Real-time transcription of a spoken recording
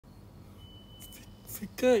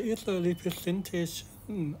figure is a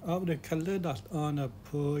representation of the color dot on a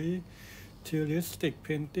pointillistic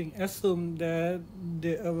painting. Assume that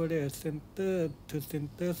the average center to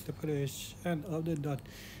center separation of the dot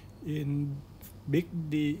in big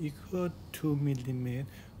D equal to millimeter.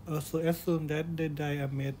 Also assume that the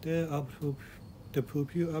diameter of the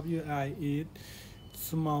pupil of your eye is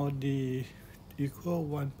small d equal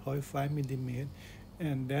 1.5 millimeter,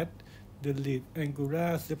 and that the least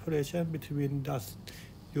angular separation between dots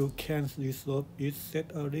you can resolve is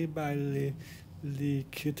set only by the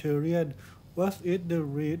criterion. What is the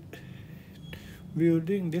read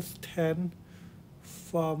building distance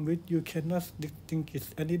from which you cannot distinguish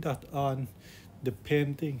any dot on the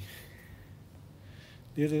painting?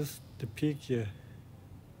 This is the picture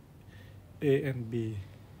A and B.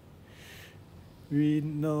 We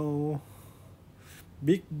know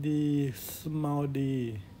big D, small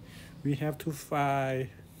d. We have to find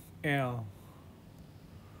L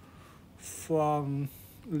from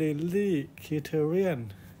Rayleigh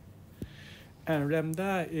criterion, and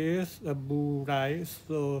lambda is a blue light,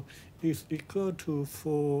 so it's equal to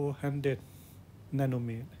 400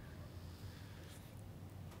 nanometer.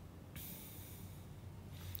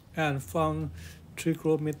 And from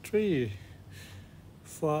trigonometry,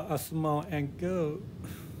 for a small angle,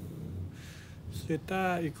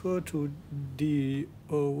 theta equal to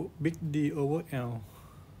big D over L.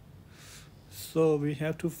 So we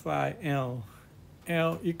have to find L.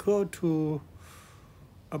 L equal to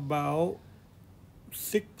about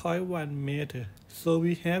 6.1 meter. So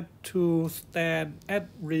we have to stand at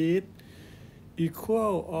read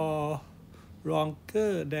equal or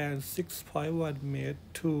longer than 6.1 meter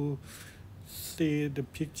to see the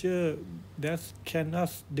picture that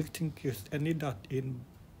cannot distinguish any dot in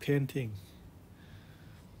painting.